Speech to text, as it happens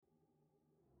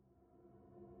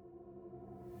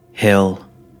Hell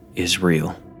is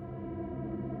real.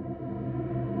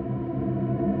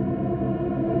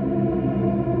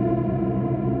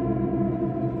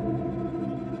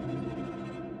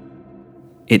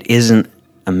 It isn't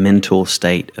a mental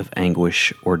state of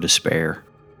anguish or despair.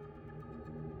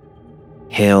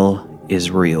 Hell is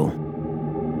real.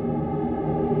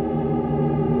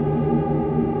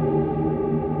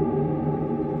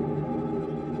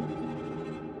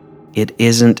 It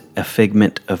isn't a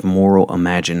figment of moral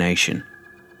imagination.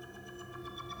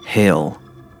 Hell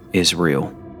is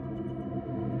real.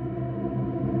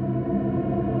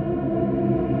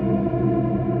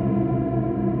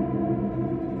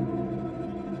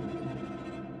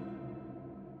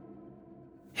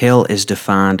 Hell is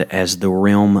defined as the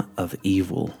realm of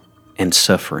evil and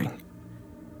suffering,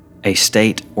 a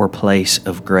state or place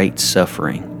of great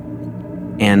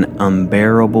suffering, an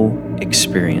unbearable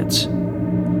experience,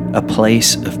 a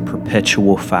place of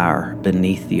perpetual fire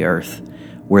beneath the earth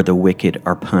where the wicked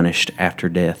are punished after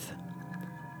death.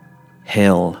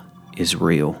 Hell is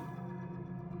real.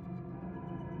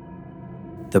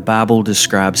 The Bible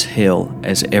describes hell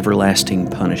as everlasting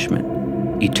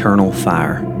punishment, eternal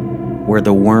fire, where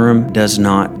the worm does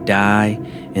not die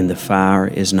and the fire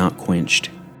is not quenched.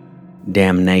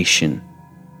 Damnation,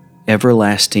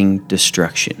 everlasting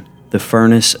destruction, the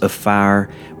furnace of fire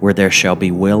where there shall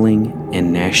be wailing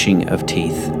and gnashing of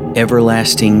teeth.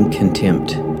 Everlasting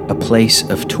contempt, a place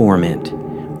of torment,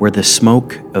 where the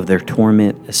smoke of their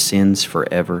torment ascends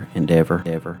forever and ever.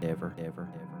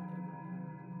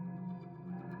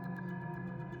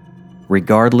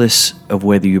 Regardless of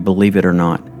whether you believe it or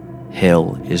not,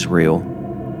 hell is real.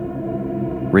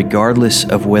 Regardless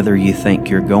of whether you think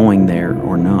you're going there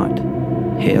or not,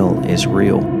 hell is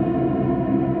real.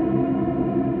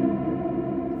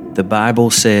 The Bible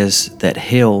says that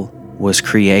hell was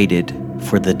created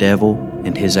for the devil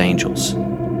and his angels.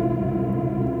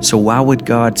 So why would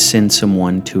God send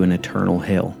someone to an eternal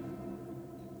hell?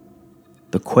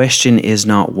 The question is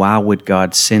not why would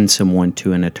God send someone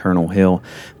to an eternal hell,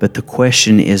 but the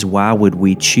question is why would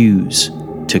we choose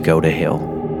to go to hell?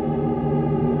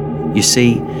 You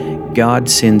see, God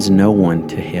sends no one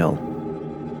to hell.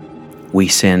 We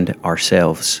send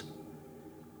ourselves.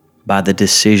 By the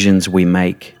decisions we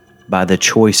make, by the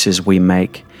choices we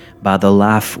make, by the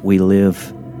life we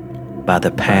live, by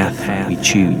the path we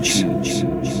choose.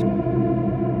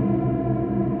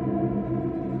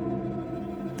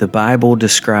 The Bible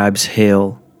describes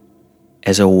hell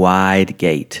as a wide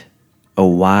gate, a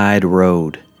wide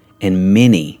road, and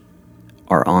many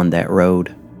are on that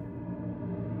road.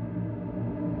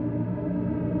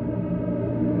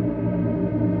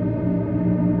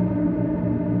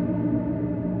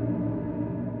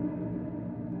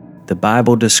 The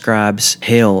Bible describes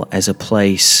hell as a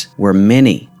place where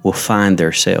many will find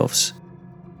themselves.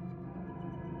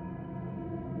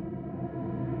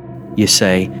 You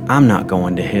say, I'm not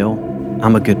going to hell.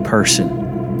 I'm a good person.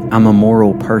 I'm a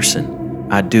moral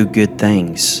person. I do good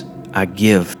things. I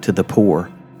give to the poor.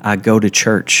 I go to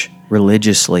church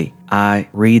religiously. I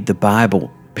read the Bible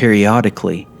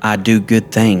periodically. I do good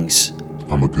things.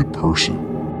 I'm a good person.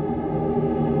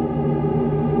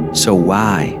 So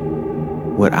why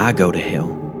would I go to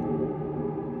hell?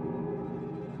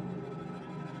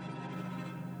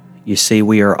 You see,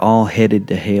 we are all headed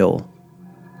to hell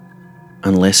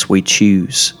unless we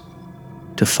choose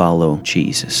to follow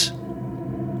Jesus.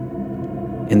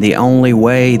 And the only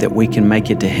way that we can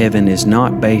make it to heaven is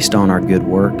not based on our good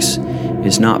works,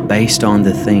 is not based on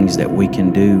the things that we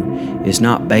can do, is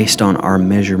not based on our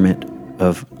measurement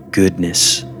of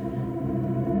goodness.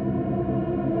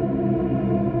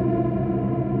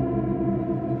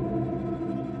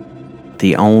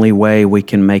 The only way we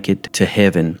can make it to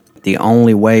heaven, the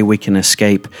only way we can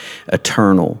escape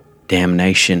eternal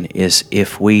damnation is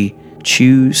if we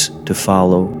choose to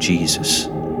follow Jesus.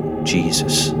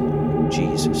 Jesus.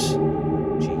 Jesus.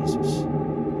 Jesus.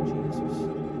 Jesus.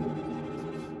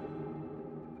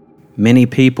 Many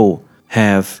people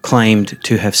have claimed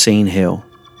to have seen hell.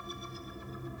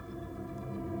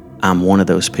 I'm one of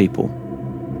those people.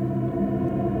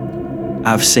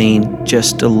 I've seen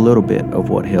just a little bit of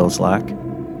what hell's like.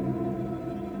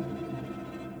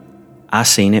 I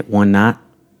seen it one night.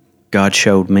 God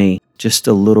showed me just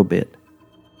a little bit.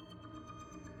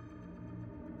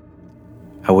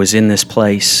 I was in this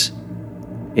place.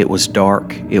 It was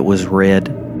dark. It was red.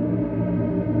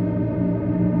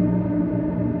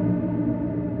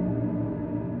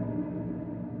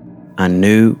 I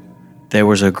knew there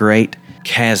was a great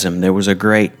chasm. There was a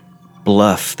great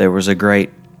bluff. There was a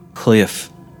great cliff.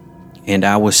 And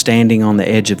I was standing on the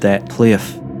edge of that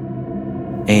cliff.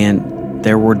 And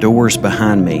there were doors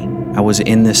behind me. I was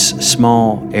in this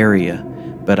small area,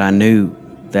 but I knew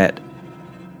that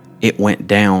it went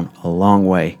down a long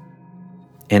way.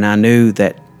 And I knew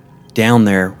that down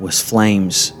there was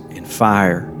flames and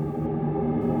fire.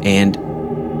 And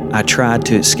I tried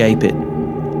to escape it,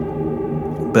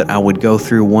 but I would go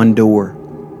through one door.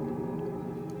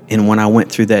 And when I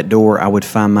went through that door, I would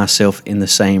find myself in the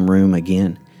same room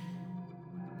again.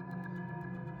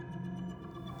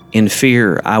 In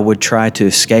fear, I would try to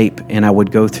escape, and I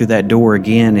would go through that door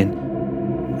again,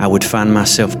 and I would find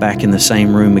myself back in the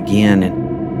same room again.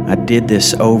 And I did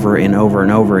this over and over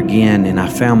and over again, and I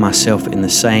found myself in the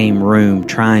same room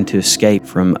trying to escape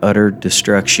from utter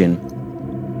destruction.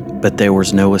 But there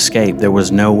was no escape. There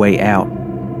was no way out.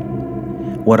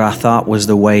 What I thought was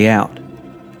the way out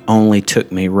only took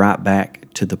me right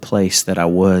back to the place that I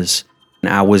was.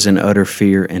 And I was in utter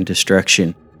fear and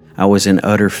destruction. I was in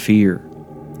utter fear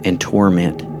and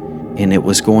torment, and it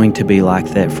was going to be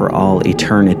like that for all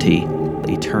eternity.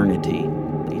 Eternity.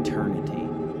 Eternity.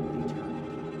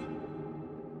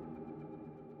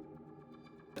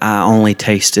 I only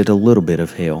tasted a little bit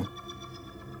of hell,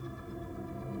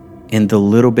 and the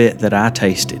little bit that I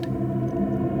tasted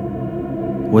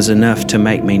was enough to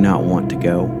make me not want to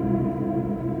go.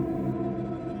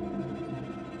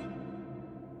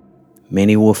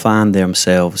 Many will find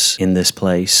themselves in this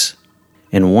place.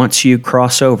 And once you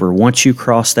cross over, once you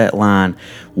cross that line,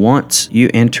 once you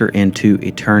enter into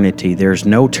eternity, there's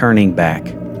no turning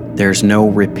back. There's no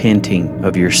repenting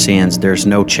of your sins. There's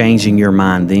no changing your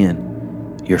mind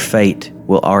then. Your fate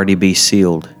will already be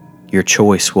sealed. Your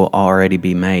choice will already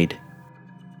be made.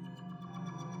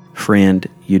 Friend,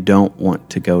 you don't want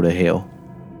to go to hell.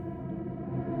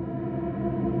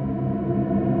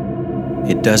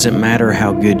 It doesn't matter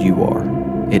how good you are.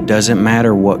 It doesn't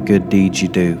matter what good deeds you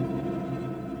do.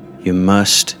 You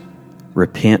must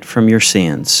repent from your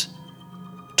sins,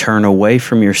 turn away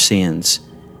from your sins,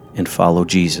 and follow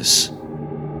Jesus.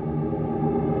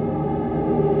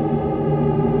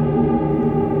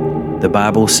 The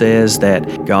Bible says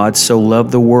that God so loved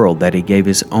the world that he gave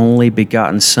his only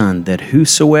begotten Son, that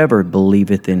whosoever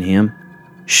believeth in him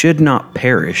should not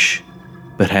perish,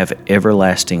 but have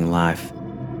everlasting life.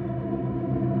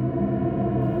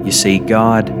 You see,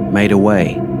 God made a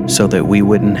way so that we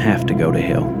wouldn't have to go to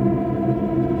hell.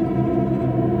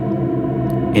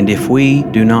 And if we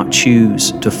do not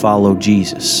choose to follow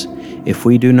Jesus, if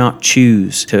we do not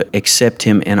choose to accept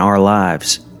him in our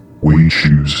lives, we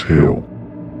choose hell.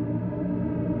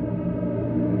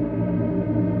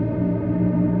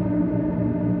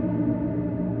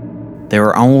 There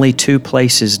are only two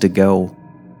places to go: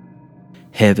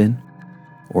 heaven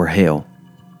or hell.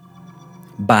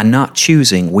 By not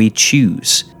choosing, we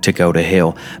choose to go to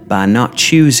hell. By not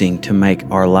choosing to make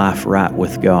our life right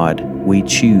with God, we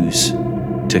choose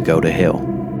to go to hell.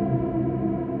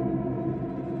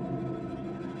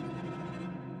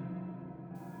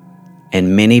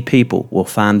 And many people will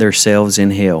find themselves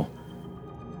in hell.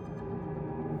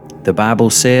 The Bible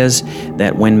says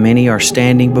that when many are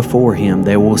standing before him,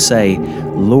 they will say,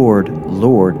 Lord,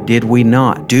 Lord, did we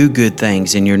not do good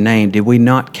things in your name? Did we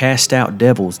not cast out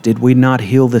devils? Did we not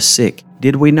heal the sick?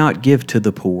 Did we not give to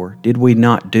the poor? Did we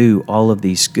not do all of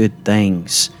these good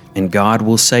things? And God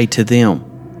will say to them,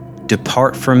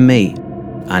 Depart from me.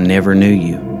 I never knew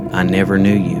you. I never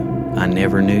knew you. I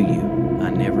never knew you. I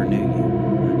never knew you.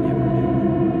 I never knew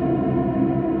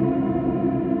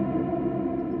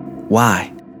you.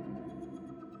 Why?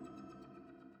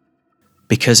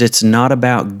 Because it's not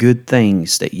about good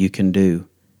things that you can do.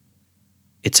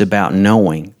 It's about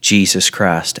knowing Jesus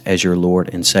Christ as your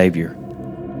Lord and Savior.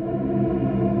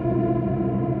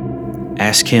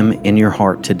 Ask him in your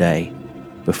heart today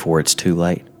before it's too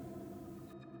late.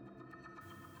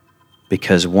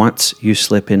 Because once you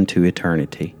slip into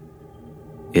eternity,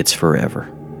 it's forever,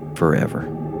 forever,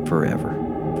 forever,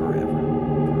 forever.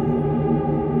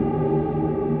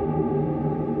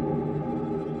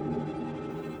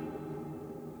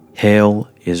 Hell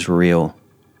is real,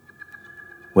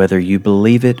 whether you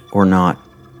believe it or not.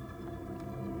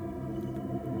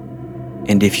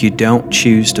 And if you don't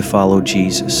choose to follow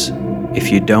Jesus, if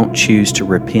you don't choose to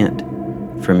repent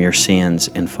from your sins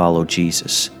and follow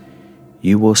Jesus,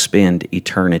 you will spend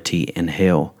eternity in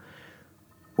hell,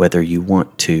 whether you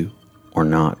want to or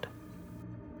not.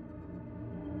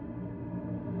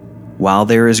 While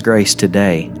there is grace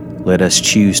today, let us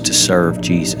choose to serve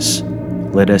Jesus.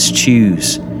 Let us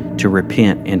choose to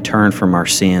repent and turn from our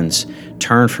sins,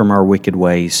 turn from our wicked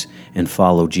ways, and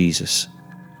follow Jesus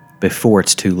before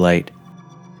it's too late.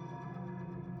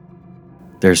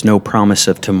 There's no promise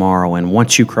of tomorrow, and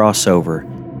once you cross over,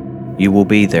 you will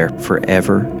be there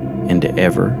forever and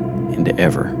ever and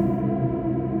ever.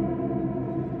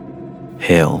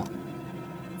 Hell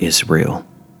is real.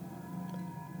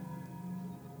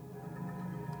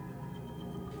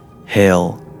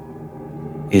 Hell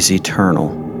is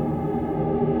eternal.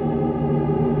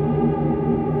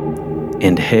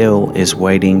 And hell is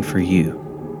waiting for you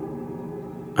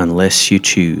unless you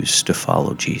choose to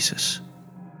follow Jesus.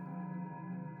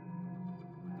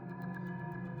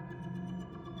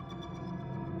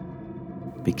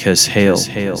 Because hell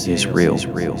is real.